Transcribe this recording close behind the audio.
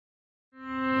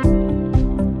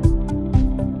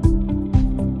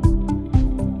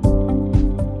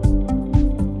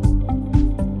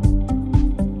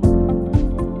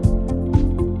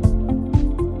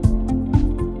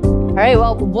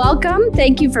Welcome.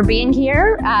 Thank you for being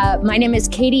here. My name is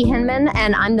Katherine Hinman,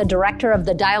 and I'm the director of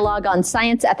the Dialogue on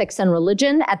Science, Ethics, and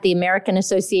Religion at the American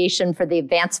Association for the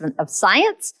Advancement of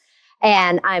Science.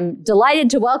 And I'm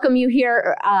delighted to welcome you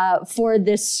here for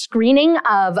this screening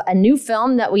of a new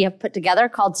film that we have put together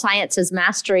called Science as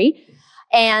Mastery.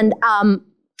 And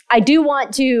I do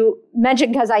want to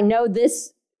mention, because I know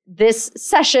this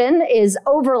session is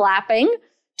overlapping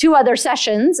two other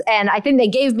sessions, and I think they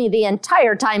gave me the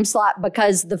entire time slot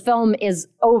because the film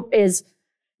the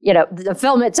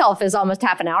film itself is almost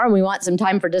half an hour, and we want some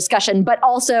time for discussion. But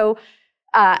also,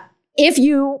 if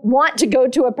you want to go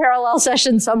to a parallel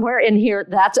session somewhere in here,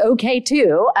 that's okay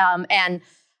too.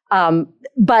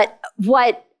 But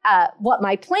what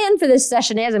my plan for this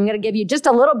session is, I'm going to give you just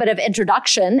a little bit of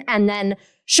introduction and then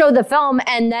show the film,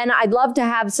 and then I'd love to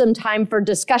have some time for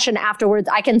discussion afterwards.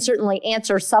 I can certainly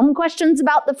answer some questions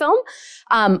about the film,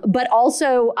 but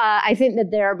also I think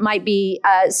that there might be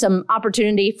some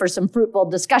opportunity for some fruitful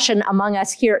discussion among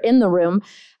us here in the room,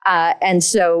 and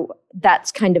so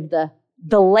that's kind of the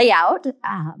layout.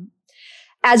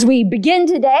 As we begin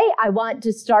today, I want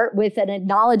to start with an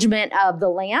acknowledgement of the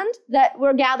land that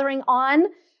we're gathering on.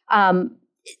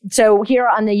 So here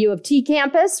on the U of T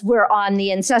campus, we're on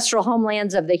the ancestral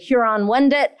homelands of the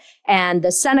Huron-Wendat and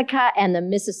the Seneca and the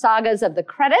Mississaugas of the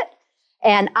Credit.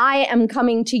 And I am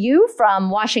coming to you from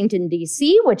Washington,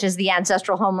 D.C., which is the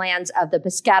ancestral homelands of the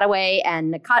Piscataway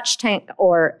and Nacotchtank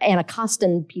or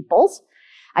Anacostan peoples.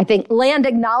 I think land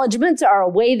acknowledgements are a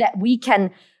way that we can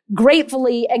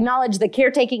gratefully acknowledge the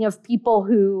caretaking of people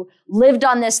who lived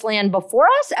on this land before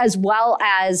us, as well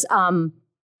as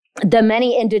the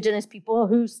many indigenous people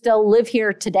who still live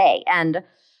here today. And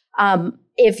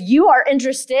if you are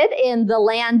interested in the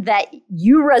land that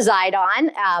you reside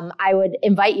on, I would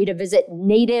invite you to visit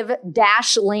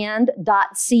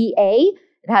native-land.ca.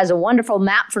 It has a wonderful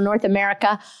map for North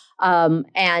America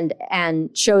and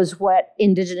shows what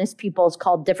indigenous peoples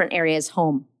call different areas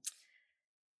home.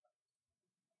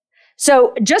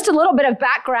 So just a little bit of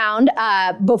background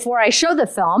before I show the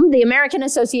film. The American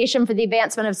Association for the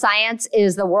Advancement of Science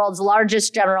is the world's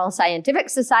largest general scientific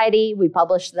society. We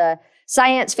publish the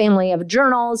Science family of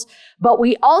journals, but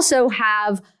we also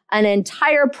have an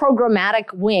entire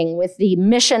programmatic wing with the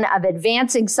mission of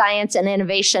advancing science and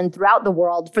innovation throughout the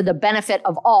world for the benefit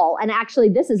of all. And actually,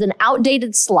 this is an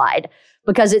outdated slide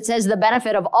because it says the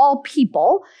benefit of all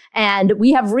people. And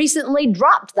we have recently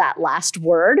dropped that last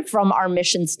word from our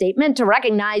mission statement to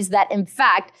recognize that, in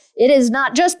fact, it is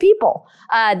not just people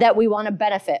that we want to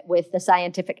benefit with the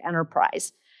scientific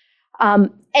enterprise.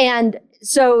 And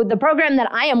so the program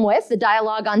that I am with, the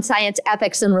Dialogue on Science,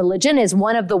 Ethics, and Religion, is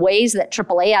one of the ways that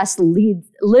AAAS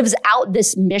lives out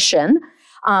this mission.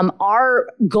 Our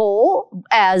goal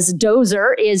as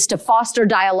DoSER is to foster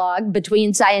dialogue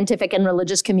between scientific and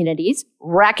religious communities,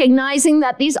 recognizing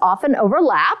that these often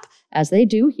overlap, as they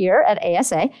do here at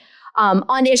ASA,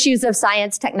 on issues of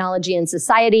science, technology, and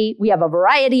society. We have a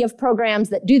variety of programs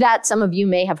that do that. Some of you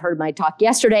may have heard my talk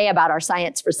yesterday about our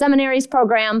Science for Seminaries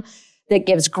program that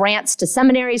gives grants to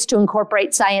seminaries to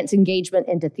incorporate science engagement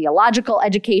into theological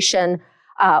education.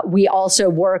 We also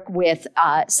work with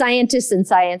scientists and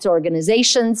science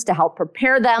organizations to help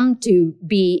prepare them to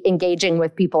be engaging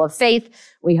with people of faith.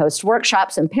 We host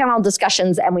workshops and panel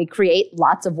discussions, and we create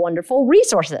lots of wonderful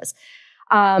resources.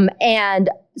 And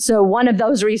so one of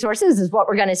those resources is what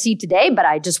we're going to see today, but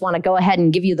I just want to go ahead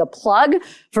and give you the plug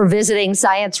for visiting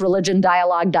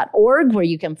sciencereligion.dialogue.org, where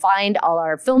you can find all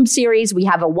our film series. We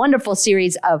have a wonderful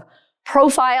series of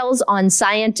profiles on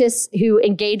scientists who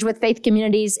engage with faith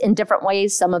communities in different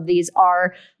ways. Some of these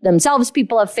are themselves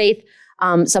people of faith.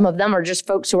 Some of them are just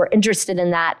folks who are interested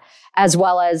in that, as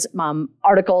well as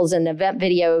articles and event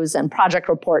videos and project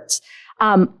reports.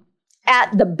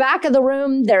 At the back of the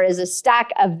room, there is a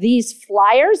stack of these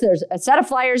flyers. There's a set of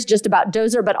flyers just about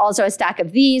DoSER, but also a stack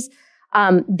of these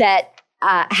that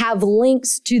have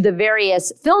links to the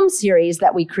various film series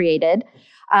that we created.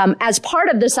 As part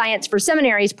of the Science for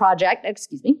Seminaries project,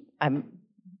 excuse me, I'm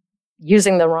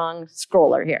using the wrong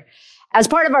scroller here. As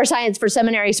part of our Science for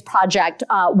Seminaries project,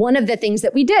 one of the things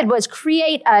that we did was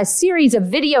create a series of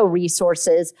video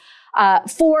resources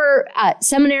for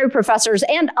seminary professors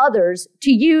and others to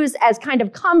use as kind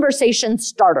of conversation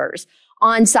starters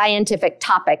on scientific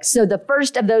topics. So the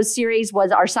first of those series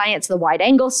was our Science the Wide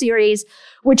Angle series,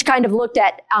 which kind of looked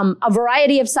at a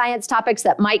variety of science topics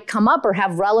that might come up or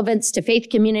have relevance to faith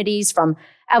communities, from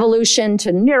evolution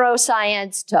to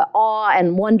neuroscience to awe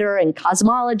and wonder and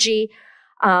cosmology.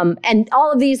 And all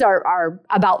of these are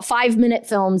about 5-minute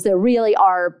films that really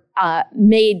are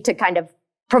made to kind of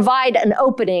provide an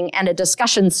opening and a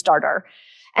discussion starter.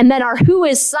 And then our Who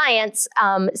is Science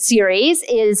series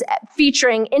is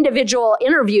featuring individual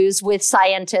interviews with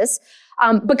scientists.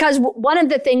 Because one of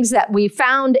the things that we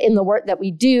found in the work that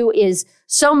we do is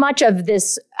so much of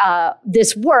this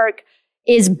work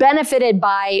is benefited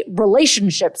by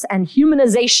relationships and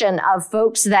humanization of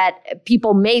folks that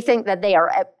people may think that they are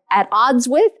at odds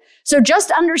with. So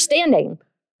just understanding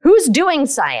who's doing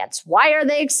science, why are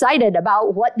they excited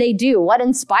about what they do, what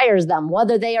inspires them,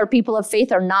 whether they are people of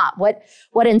faith or not,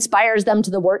 what inspires them to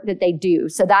the work that they do.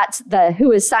 So that's the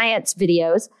Who is Science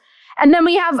videos. And then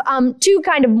we have two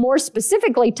kind of more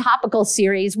specifically topical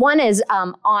series. One is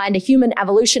on human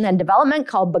evolution and development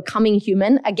called Becoming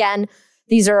Human. Again,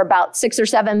 these are about 6 or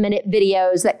 7 minute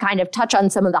videos that kind of touch on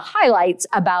some of the highlights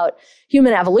about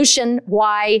human evolution,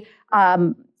 why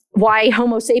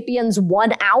Homo sapiens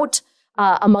won out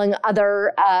among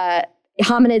other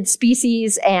hominid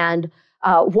species, and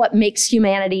what makes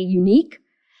humanity unique.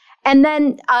 And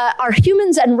then our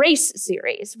Humans and Race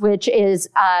series, which is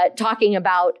talking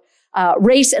about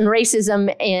race and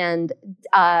racism and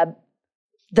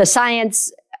the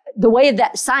science, the way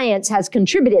that science has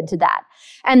contributed to that.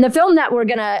 And the film that we're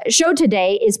going to show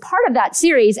today is part of that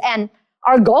series. And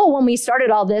our goal when we started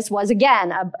all this was,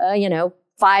 again,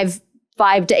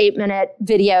 5 to 8 minute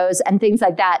videos and things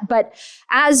like that. But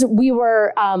as we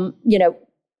were,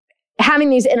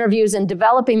 having these interviews and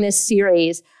developing this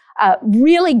series,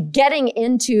 really getting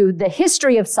into the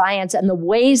history of science and the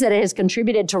ways that it has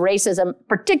contributed to racism,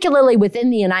 particularly within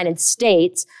the United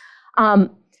States,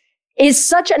 is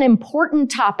such an important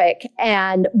topic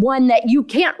and one that you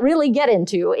can't really get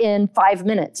into in 5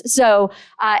 minutes. So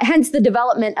hence the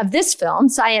development of this film,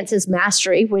 Science is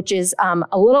Mastery, which is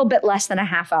a little bit less than a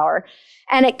half hour.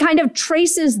 And it kind of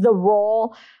traces the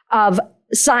role of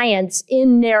science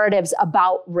in narratives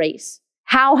about race.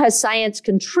 How has science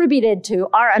contributed to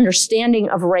our understanding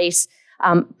of race,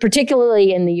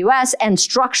 particularly in the U.S., and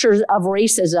structures of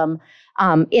racism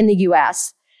in the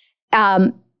U.S.?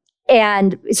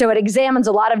 And so it examines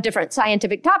a lot of different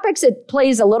scientific topics. It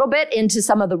plays a little bit into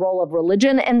some of the role of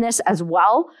religion in this as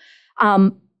well.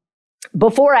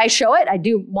 Before I show it, I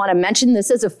do want to mention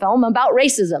this is a film about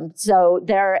racism. So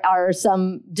there are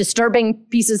some disturbing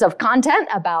pieces of content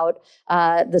about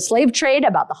the slave trade,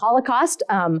 about the Holocaust,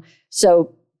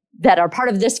 so that are part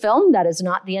of this film. That is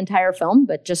not the entire film,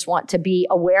 but just want to be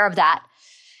aware of that.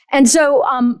 And so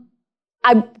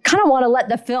I kind of want to let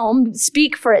the film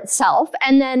speak for itself.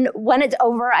 And then when it's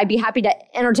over, I'd be happy to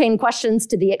entertain questions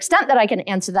to the extent that I can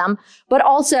answer them. But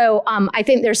also, I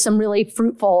think there's some really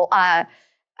fruitful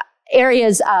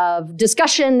areas of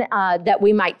discussion that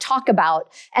we might talk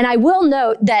about. And I will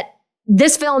note that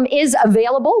this film is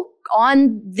available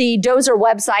on the DoSER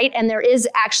website, and there is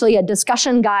actually a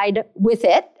discussion guide with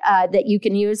it that you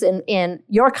can use in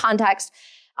your context.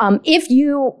 If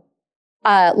you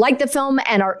like the film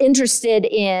and are interested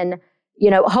in,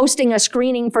 hosting a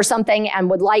screening for something and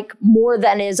would like more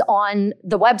than is on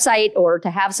the website, or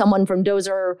to have someone from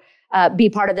DoSER be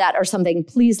part of that or something,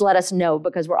 please let us know,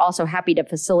 because we're also happy to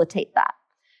facilitate that.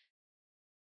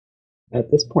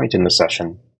 At this point in the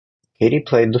session, Katie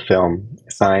played the film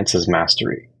Science is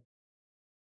Mastery.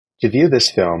 To view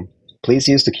this film, please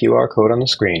use the QR code on the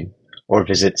screen or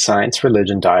visit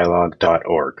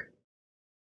sciencereligiondialogue.org.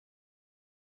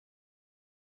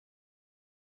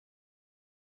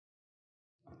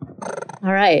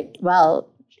 All right. Well,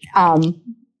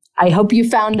 I hope you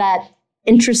found that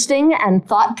interesting and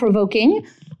thought-provoking,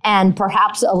 and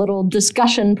perhaps a little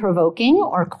discussion-provoking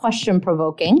or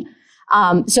question-provoking.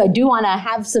 So I do want to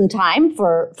have some time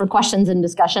for questions and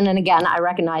discussion. And again, I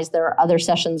recognize there are other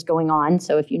sessions going on,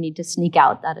 so if you need to sneak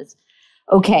out, that is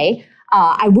okay.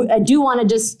 I do want to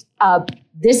just,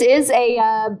 this is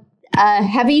a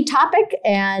heavy topic,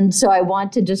 and so I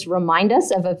want to just remind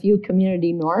us of a few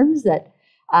community norms that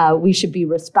we should be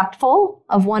respectful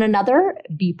of one another,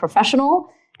 be professional,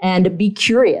 and be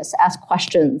curious, ask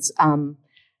questions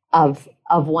of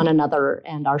one another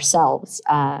and ourselves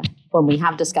when we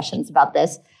have discussions about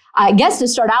this. I guess to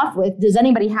start off with, does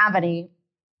anybody have any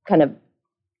kind of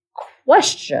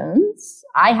questions?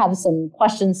 I have some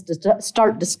questions to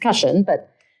start discussion,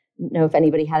 but I don't know if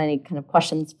anybody had any kind of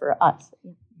questions for us.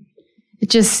 It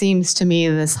just seems to me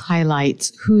this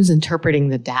highlights who's interpreting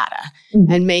the data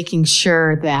and making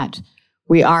sure that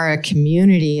we are a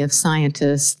community of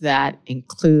scientists that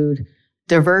include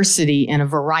diversity in a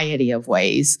variety of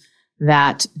ways,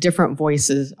 that different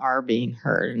voices are being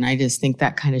heard. And I just think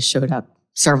that kind of showed up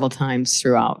several times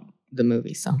throughout the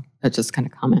movie. So that's just kind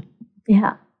of comment.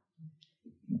 Yeah.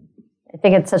 I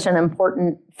think it's such an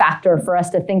important factor for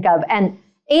us to think of. And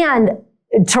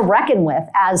to reckon with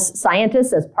as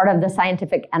scientists, as part of the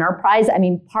scientific enterprise. I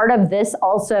mean, part of this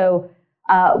also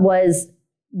was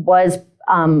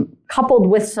coupled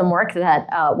with some work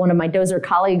that one of my DoSER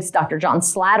colleagues, Dr. John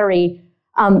Slattery,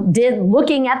 did,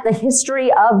 looking at the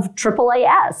history of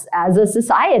AAAS as a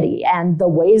society and the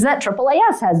ways that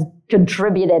AAAS has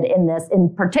contributed in this,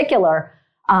 in particular,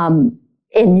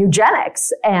 in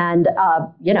eugenics, and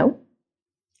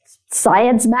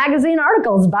Science magazine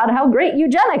articles about how great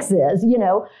eugenics is,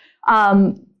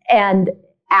 and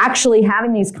actually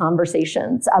having these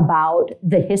conversations about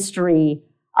the history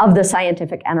of the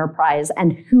scientific enterprise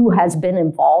and who has been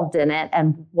involved in it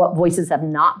and what voices have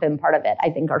not been part of it, I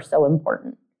think are so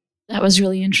important. That was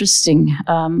really interesting.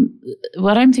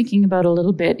 What I'm thinking about a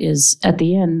little bit is at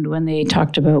the end when they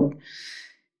talked about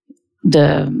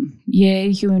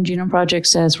Human Genome Project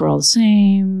says we're all the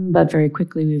same, but very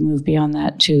quickly we move beyond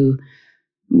that to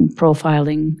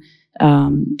profiling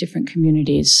different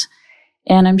communities.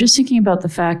 And I'm just thinking about the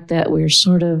fact that we're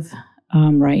sort of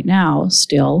right now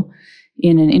still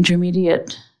in an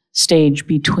intermediate stage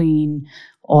between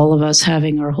all of us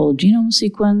having our whole genome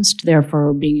sequenced,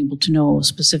 therefore being able to know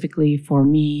specifically for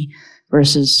me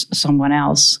versus someone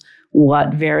else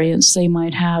what variants they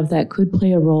might have that could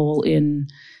play a role in,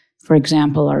 for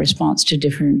example, our response to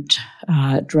different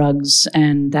drugs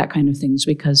and that kind of things,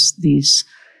 because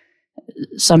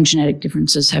some genetic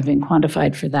differences have been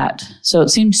quantified for that. So it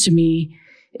seems to me,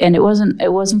 and it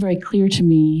wasn't very clear to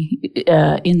me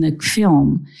in the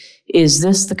film, is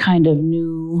this the kind of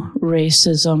new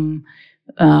racism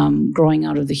growing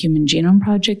out of the Human Genome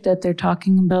Project that they're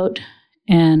talking about?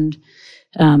 And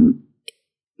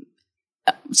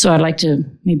so I'd like to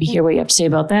maybe hear what you have to say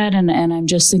about that. And I'm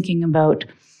just thinking about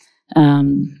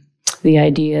the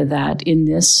idea that in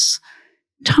this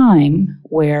time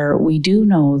where we do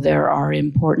know there are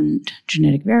important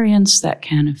genetic variants that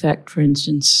can affect, for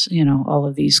instance, all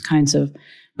of these kinds of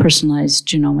personalized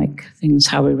genomic things,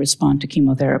 how we respond to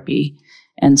chemotherapy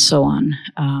and so on.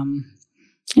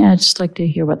 I'd just like to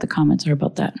hear what the comments are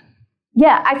about that.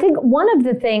 Yeah, I think one of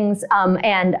the things,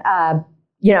 I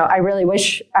really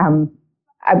wish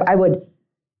I would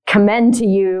commend to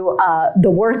you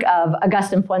the work of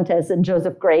Agustin Fuentes and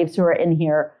Joseph Graves, who are in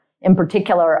here in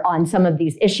particular on some of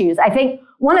these issues. I think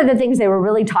one of the things they were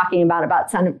really talking about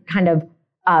some kind of,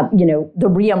 the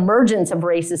reemergence of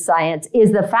racist science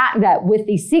is the fact that with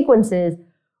these sequences,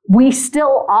 we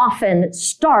still often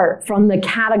start from the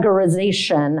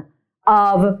categorization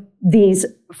of these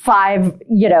five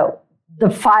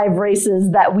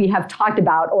races that we have talked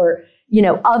about, or,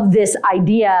 of this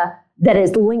idea that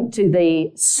is linked to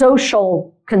the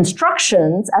social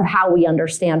constructions of how we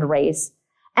understand race.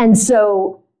 And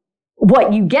so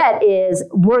what you get is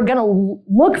we're going to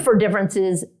look for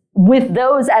differences with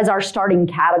those as our starting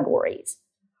categories,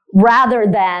 rather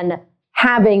than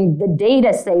having the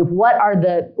data say what are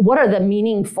the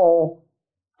meaningful,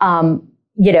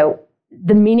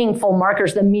 the meaningful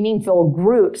markers, the meaningful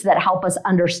groups that help us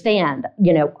understand.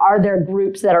 Are there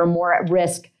groups that are more at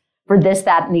risk for this,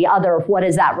 that, and the other? What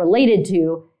is that related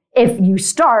to? If you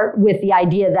start with the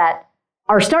idea that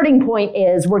our starting point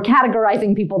is we're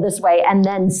categorizing people this way and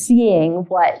then seeing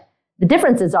what the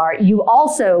differences are, you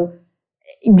also,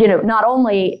 not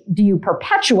only do you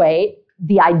perpetuate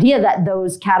the idea that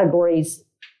those categories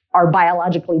are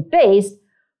biologically based,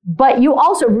 but you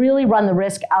also really run the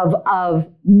risk of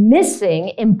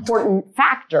missing important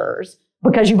factors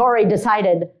because you've already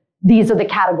decided these are the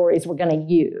categories we're going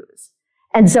to use.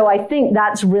 And so I think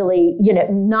that's really,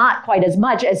 not quite as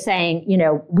much as saying,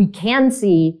 we can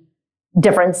see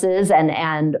differences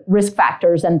and risk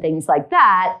factors and things like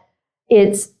that.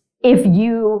 It's if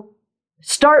you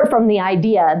start from the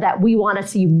idea that we want to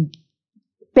see,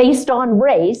 based on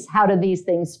race, how do these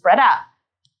things spread out,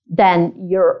 then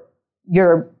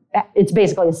it's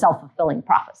basically a self-fulfilling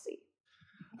prophecy.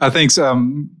 Thanks.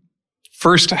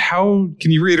 First, can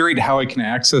you reiterate how I can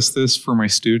access this for my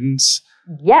students?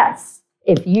 Yes.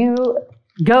 If you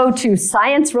go to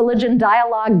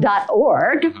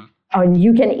sciencereligion.dialogue.org, and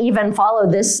you can even follow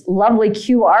this lovely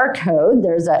QR code.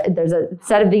 There's a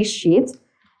set of these sheets.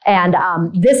 And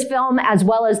this film, as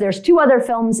well as there's two other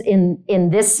films in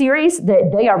this series.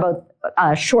 They are both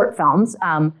short films.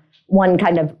 One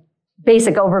kind of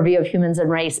basic overview of humans and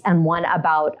race, and one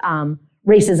about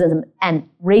racism in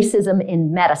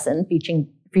medicine,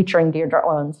 featuring Deirdre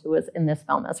Owens, who was in this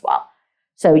film as well.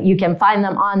 So you can find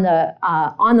them on the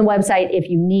website if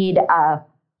you need a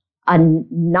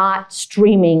not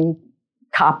streaming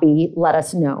copy, let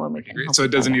us know. And we can Great. So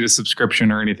it doesn't need a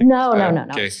subscription or anything? No.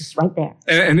 Okay. It's just right there.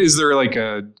 And is there like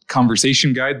a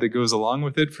conversation guide that goes along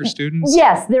with it for students?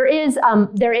 Yes, there is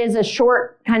a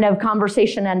short kind of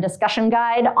conversation and discussion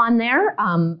guide on there,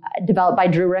 developed by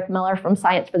Drew Rickmiller from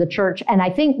Science for the Church. And I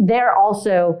think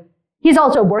he's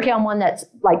also working on one that's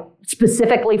like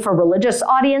specifically for religious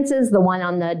audiences. The one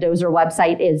on the DoSER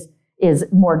website is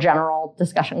more general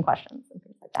discussion questions and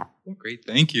things like that. Yeah. Great,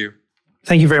 thank you.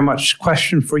 Thank you very much.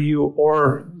 Question for you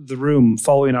or the room,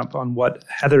 following up on what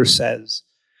Heather says.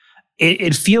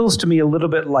 It feels to me a little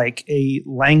bit like a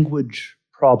language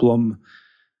problem.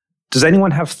 Does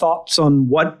anyone have thoughts on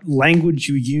what language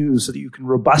you use so that you can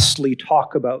robustly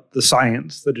talk about the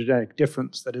science, the genetic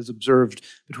difference that is observed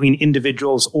between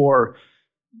individuals or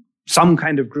some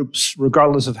kind of groups,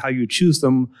 regardless of how you choose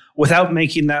them, without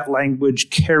making that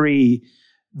language carry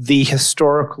the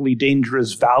historically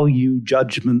dangerous value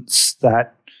judgments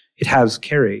that it has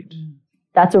carried?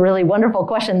 That's a really wonderful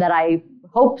question that I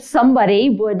hope somebody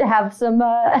would have some...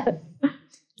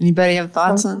 Anybody have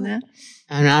thoughts on that?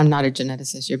 And I'm not a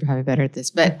geneticist. You're probably better at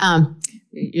this. But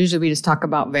usually we just talk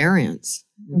about variants.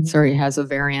 Mm-hmm. So it has a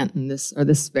variant in this, or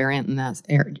this variant in that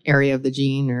area of the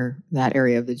gene, or that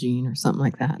area of the gene, or something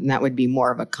like that. And that would be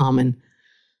more of a common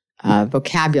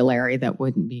vocabulary that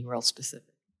wouldn't be real specific.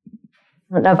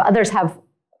 I don't know if others have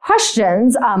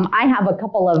questions. I have a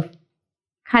couple of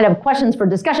kind of questions for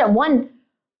discussion.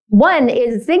 One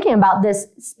is thinking about this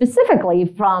specifically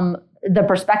from the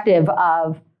perspective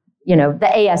of,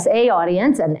 the ASA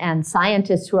audience and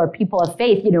scientists who are people of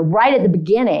faith, right at the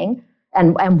beginning,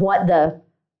 and what the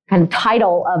kind of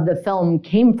title of the film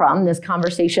came from, this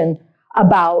conversation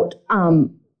about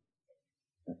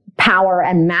power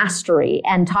and mastery,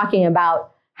 and talking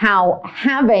about how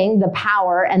having the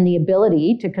power and the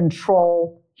ability to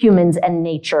control humans and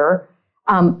nature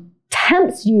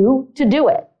tempts you to do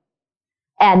it.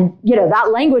 And,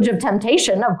 that language of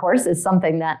temptation, of course, is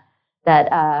something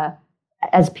that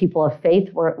as people of faith,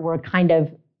 we're kind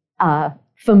of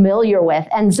familiar with.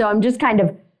 And so I'm just kind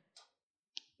of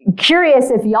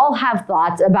curious if y'all have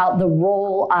thoughts about the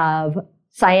role of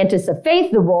scientists of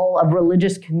faith, the role of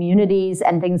religious communities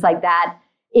and things like that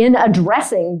in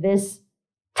addressing this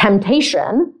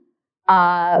temptation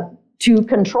to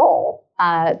control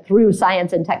through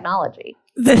science and technology.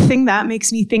 The thing that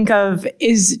makes me think of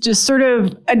is just sort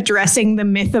of addressing the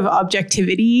myth of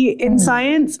objectivity in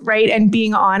science, right? And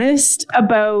being honest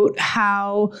about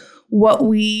how what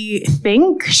we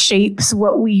think shapes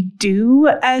what we do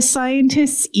as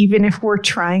scientists, even if we're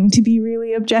trying to be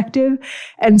really objective.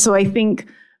 And so I think,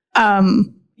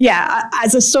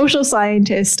 as a social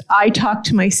scientist, I talk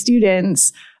to my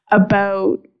students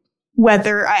about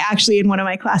whether I actually, in one of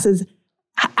my classes,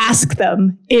 ask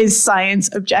them, is science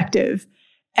objective?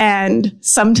 And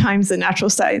sometimes the natural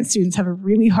science students have a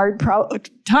really hard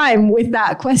time with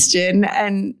that question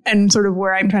and sort of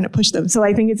where I'm trying to push them. So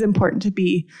I think it's important to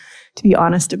be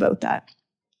honest about that.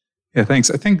 Yeah, thanks.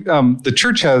 I think the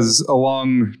church has a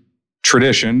long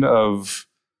tradition of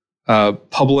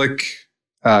public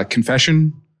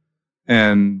confession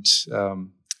and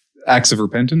acts of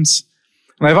repentance.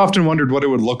 And I've often wondered what it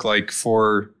would look like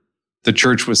for the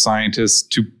church with scientists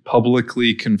to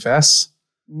publicly confess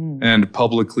and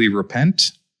publicly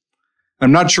repent.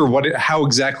 I'm not sure how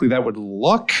exactly that would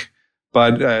look,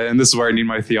 but and this is where I need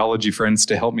my theology friends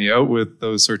to help me out with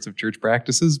those sorts of church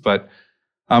practices. But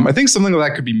I think something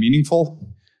like that could be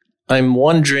meaningful. I'm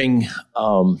wondering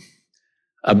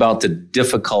about the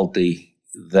difficulty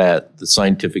that the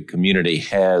scientific community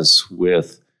has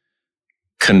with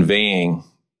conveying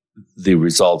the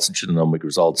results, genomic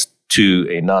results, to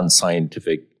a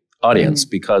non-scientific audience,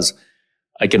 because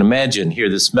I can imagine here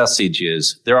this message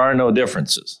is there are no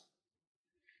differences,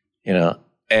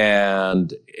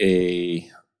 and a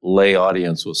lay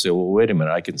audience will say, well, wait a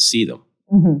minute, I can see them.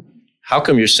 Mm-hmm. How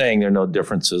come you're saying there are no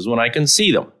differences when I can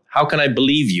see them? How can I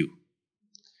believe you?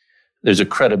 There's a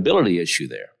credibility issue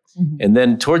there. Mm-hmm. And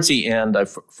then towards the end, I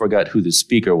forgot who the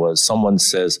speaker was. Someone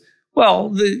says,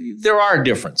 well, there are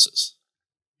differences,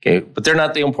 okay, but they're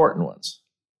not the important ones.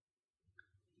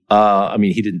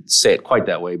 He didn't say it quite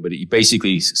that way, but he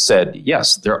basically said,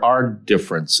 yes, there are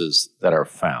differences that are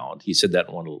found. He said that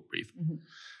in one little brief. Mm-hmm.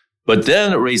 But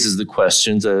then it raises the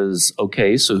questions as,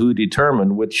 okay, so who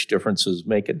determined which differences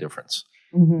make a difference?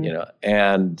 Mm-hmm.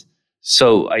 And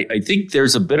so I think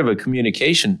there's a bit of a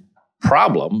communication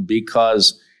problem,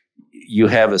 because you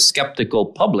have a skeptical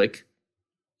public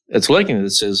that's looking at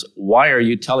this and says, why are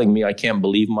you telling me I can't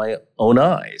believe my own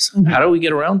eyes? Mm-hmm. How do we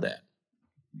get around that?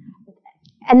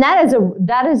 And that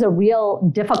is a real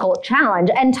difficult challenge.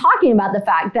 And talking about the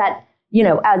fact that,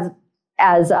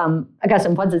 as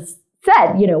Augustine Fuentes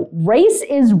said, race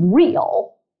is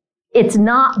real. It's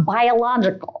not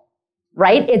biological,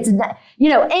 right? It's not,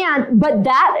 but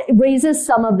that raises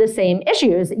some of the same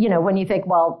issues. When you think,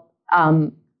 well,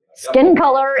 skin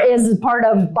color is part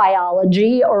of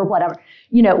biology or whatever.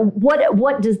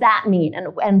 What does that mean,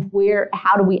 and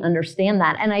how do we understand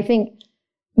that? And I think,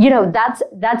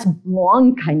 that's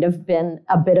long kind of been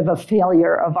a bit of a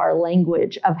failure of our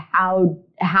language of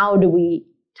how do we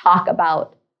talk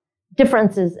about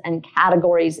differences and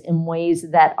categories in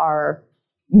ways that are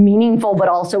meaningful but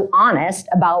also honest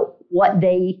about what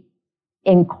they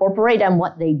incorporate and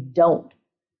what they don't.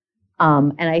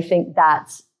 And I think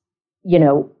that's,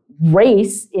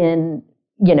 race in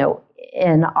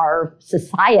our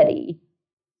society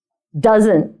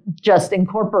doesn't just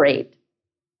incorporate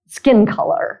skin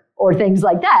color or things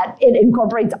like that. It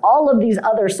incorporates all of these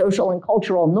other social and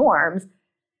cultural norms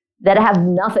that have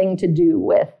nothing to do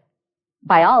with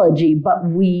biology, but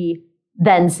we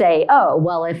then say, oh,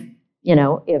 well, if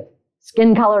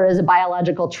skin color is a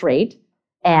biological trait,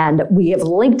 and we have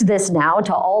linked this now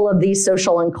to all of these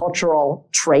social and cultural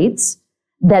traits,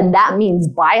 then that means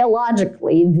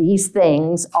biologically these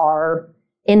things are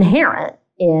inherent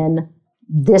in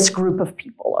this group of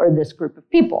people or this group of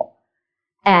people.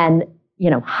 And,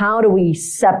 how do we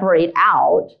separate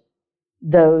out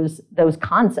those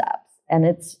concepts? And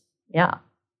it's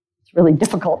really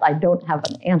difficult. I don't have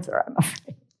an answer, I'm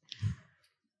afraid.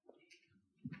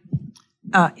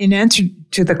 In answer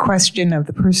to the question of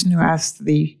the person who asked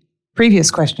the previous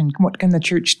question, what can the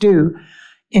church do?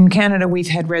 In Canada, we've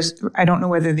had, I don't know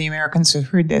whether the Americans have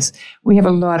heard this, we have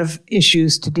a lot of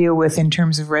issues to deal with in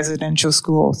terms of residential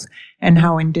schools and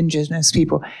how Indigenous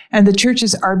people, and the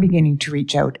churches are beginning to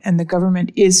reach out, and the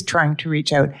government is trying to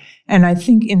reach out. And I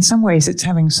think in some ways it's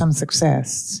having some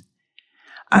success.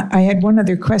 I had one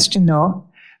other question though.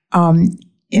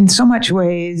 In so many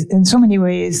ways,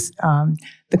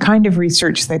 the kind of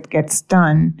research that gets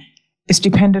done is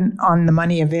dependent on the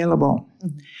money available.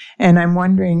 Mm-hmm. And I'm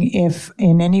wondering if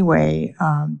in any way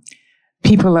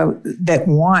people that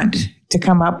want to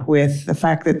come up with the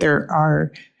fact that there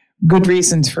are good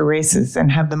reasons for races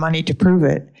and have the money to prove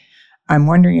it, I'm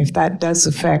wondering if that does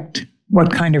affect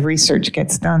what kind of research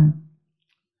gets done.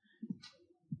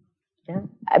 Yeah,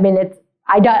 I mean,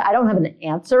 I don't have an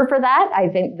answer for that. I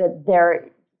think that there,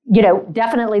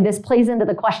 definitely this plays into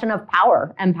the question of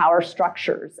power and power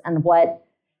structures and what,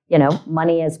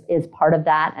 money is part of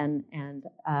that, and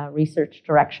research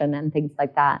direction and things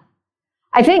like that.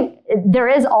 I think there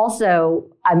is also,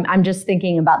 I'm just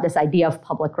thinking about this idea of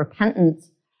public repentance.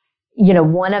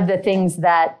 One of the things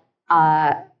that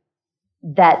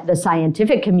the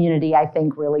scientific community, I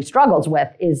think, really struggles with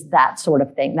is that sort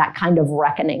of thing, that kind of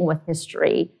reckoning with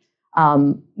history.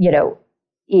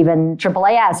 Even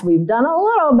AAAS, we've done a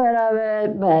little bit of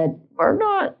it, but we're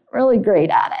not really great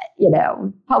at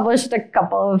it. Published a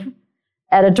couple of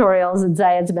editorials in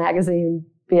Science Magazine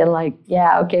being like,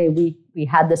 yeah, okay, we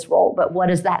had this role, but what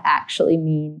does that actually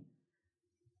mean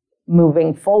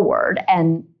moving forward?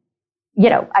 And,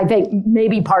 I think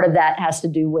maybe part of that has to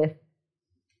do with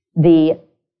the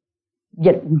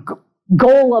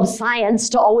goal of science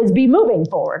to always be moving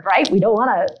forward, right? We don't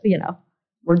want to,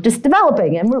 we're just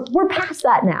developing, and we're past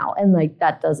that now. And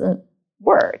that doesn't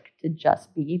work to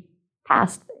just be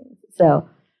past things. So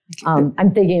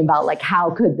I'm thinking about how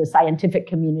could the scientific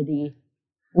community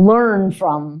learn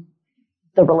from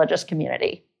the religious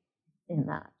community in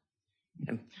that?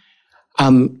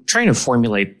 I'm trying to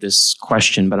formulate this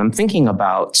question, but I'm thinking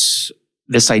about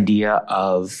this idea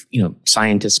of,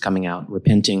 scientists coming out,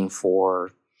 repenting for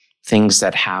things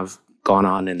that have gone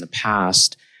on in the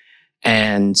past,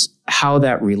 and how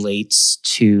that relates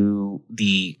to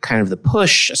the kind of the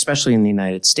push, especially in the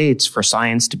United States, for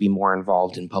science to be more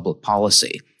involved in public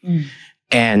policy. Mm.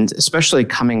 And especially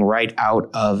coming right out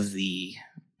of the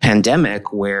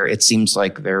pandemic, where it seems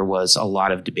like there was a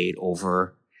lot of debate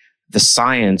over the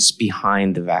science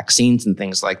behind the vaccines and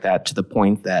things like that, to the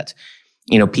point that,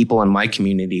 people in my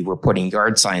community were putting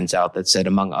yard signs out that said,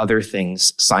 among other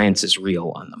things, science is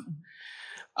real on them.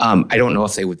 I don't know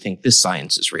if they would think this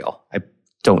science is real. I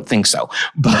don't think so.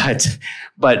 But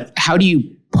how do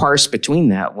you parse between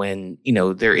that when,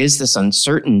 there is this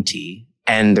uncertainty,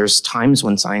 and there's times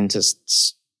when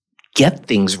scientists get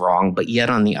things wrong, but yet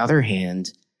on the other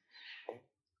hand,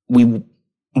 we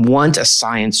want a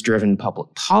science-driven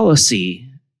public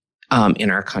policy in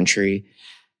our country,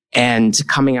 and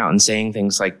coming out and saying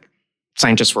things like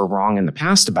scientists were wrong in the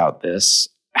past about this.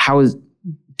 How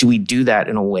do we do that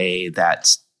in a way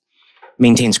that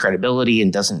maintains credibility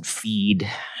and doesn't feed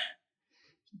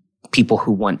people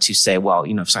who want to say, well,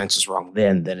 if science is wrong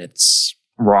then it's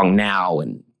wrong now,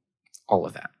 and all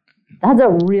of that? That's a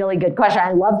really good question.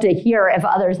 I'd love to hear if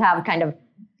others have kind of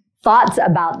thoughts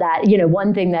about that.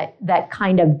 One thing that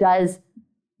kind of does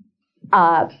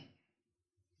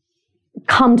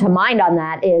come to mind on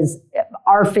that is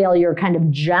our failure kind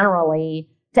of generally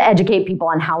to educate people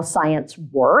on how science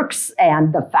works,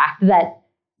 and the fact that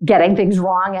getting things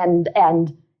wrong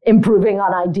and improving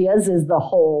on ideas is the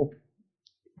whole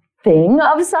thing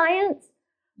of science,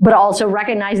 but also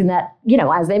recognizing that,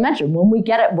 as they mentioned, when we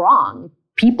get it wrong,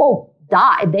 people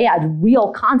die. They had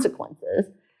real consequences.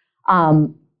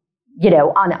 On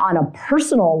a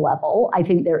personal level, I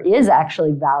think there is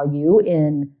actually value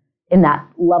in that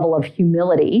level of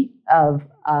humility of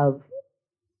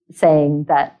saying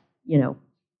that,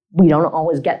 we don't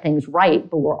always get things right,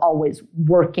 but we're always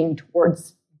working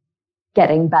towards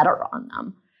getting better on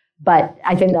them. But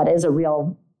I think that is a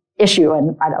real issue,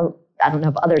 and I don't know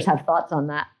if others have thoughts on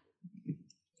that.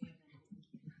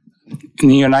 In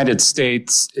the United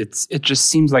States, it just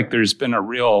seems like there's been a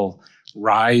real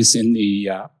rise in the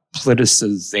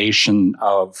politicization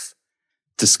of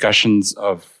discussions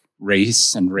of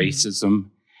race and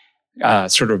racism,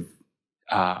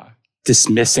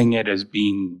 dismissing it as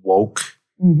being woke,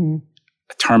 a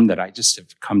term that I just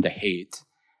have come to hate.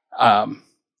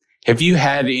 Have you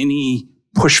had any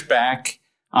pushback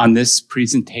on this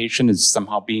presentation as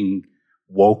somehow being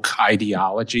woke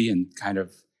ideology and kind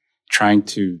of trying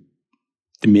to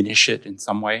diminish it in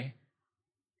some way?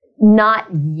 Not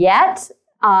yet,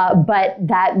 but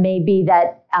that may be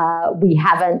that we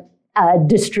haven't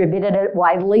distributed it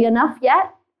widely enough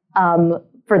yet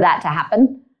for that to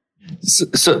happen.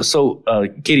 So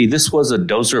Katie, this was a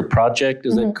DoSER project,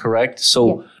 is that correct?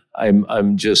 So yeah.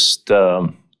 I'm just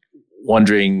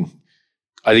wondering,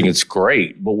 I think it's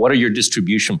great, but what are your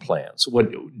distribution plans?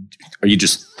 What are you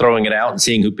just throwing it out and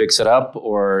seeing who picks it up,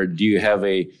 or do you have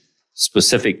a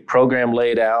specific program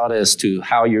laid out as to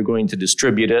how you're going to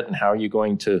distribute it and how you're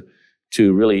going to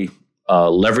really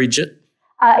leverage it?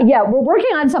 Yeah, we're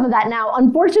working on some of that now.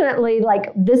 Unfortunately,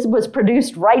 this was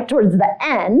produced right towards the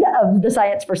end of the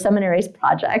Science for Seminaries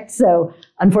project. So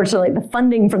unfortunately, the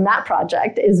funding from that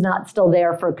project is not still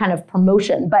there for kind of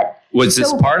promotion. But was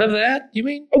this part of that, you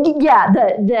mean? Yeah,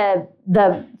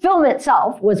 the film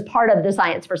itself was part of the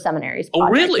Science for Seminaries project.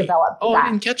 Oh, really? Developed Oh, that.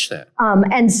 I didn't catch that.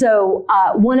 And so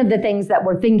one of the things that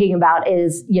we're thinking about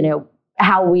is,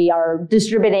 how we are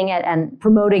distributing it and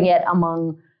promoting it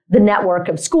among the network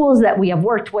of schools that we have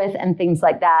worked with and things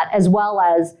like that, as well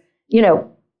as,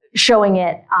 showing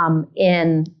it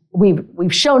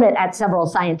we've shown it at several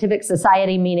scientific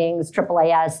society meetings,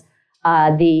 AAAS,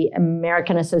 the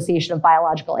American Association of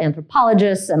Biological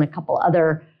Anthropologists, and a couple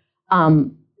other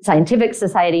scientific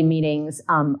society meetings.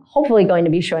 Hopefully going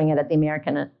to be showing it at the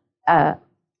American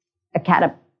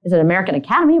Academy. Is it American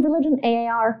Academy of Religion?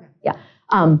 AAR? Yeah.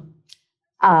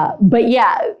 But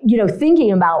yeah,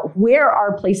 thinking about where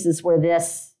are places where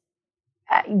this,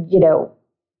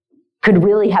 could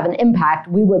really have an impact.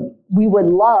 We would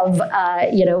love,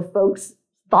 folks'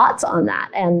 thoughts on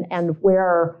that, and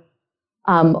where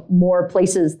are more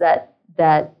places that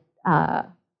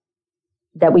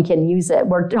we can use it.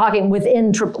 We're talking with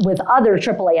other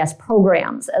AAAS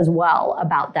programs as well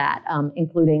about that,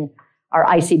 including our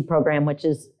iSeed program, which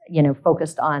is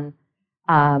focused on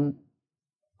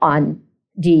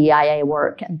DEIA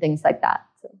work and things like that.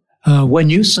 So. When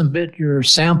you submit your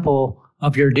sample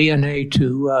of your DNA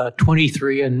to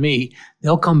 23andMe,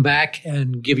 they'll come back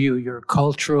and give you your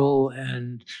cultural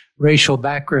and racial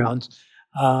backgrounds.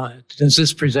 Does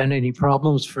this present any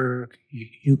problems for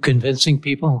you convincing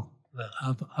people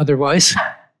otherwise?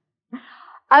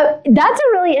 That's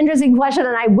a really interesting question,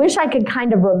 and I wish I could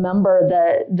kind of remember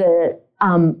there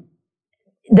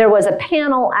was a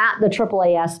panel at the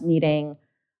AAAS meeting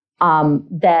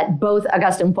that both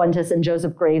Augustine Fuentes and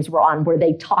Joseph Graves were on, where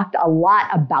they talked a lot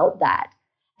about that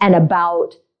and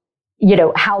about,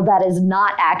 how that is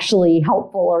not actually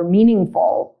helpful or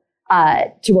meaningful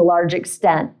to a large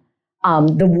extent.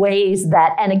 The ways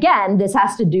that, and again, this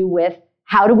has to do with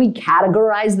how do we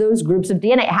categorize those groups of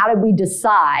DNA? How do we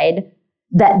decide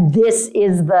that this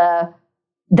is the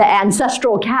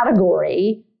ancestral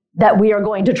category that we are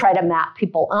going to try to map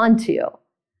people onto?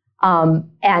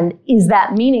 And is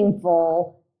that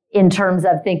meaningful in terms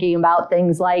of thinking about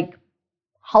things like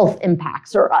health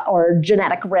impacts or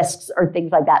genetic risks or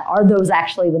things like that? Are those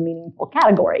actually the meaningful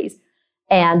categories?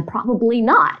 And probably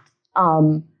not.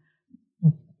 So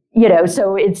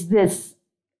it's this,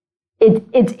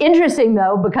 it's interesting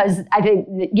though, because I think,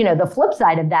 the flip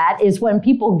side of that is when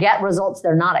people get results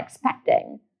they're not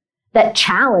expecting, that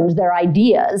challenge their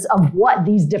ideas of what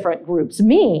these different groups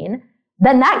mean,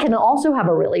 then that can also have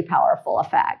a really powerful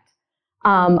effect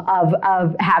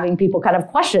of having people kind of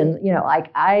question,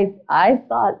 like I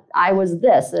thought I was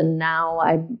this and now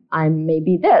I'm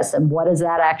maybe this, and what does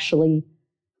that actually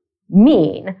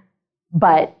mean?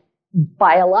 But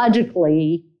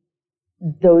biologically,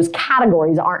 those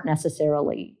categories aren't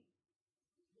necessarily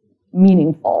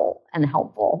meaningful and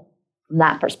helpful from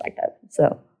that perspective.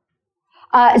 So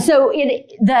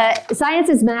the Science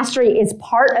is Mastery is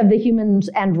part of the Humans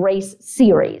and Race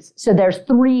series. So there's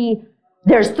three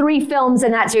films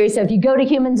in that series. So if you go to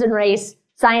Humans and Race,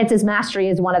 Science is Mastery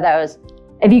is one of those.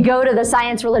 If you go to the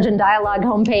Science Religion Dialogue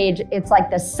homepage, it's like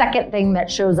the second thing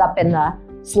that shows up in the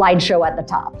slideshow at the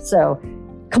top. So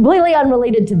completely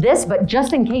unrelated to this, but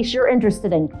just in case you're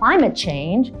interested in climate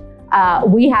change,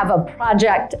 we have a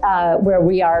project where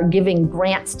we are giving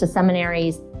grants to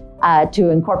seminaries to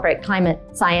incorporate climate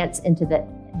science into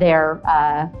their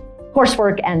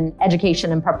coursework and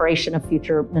education and preparation of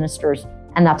future ministers.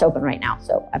 And that's open right now.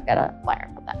 So I've got a flyer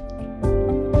for that.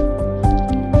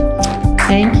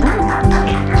 Thank you.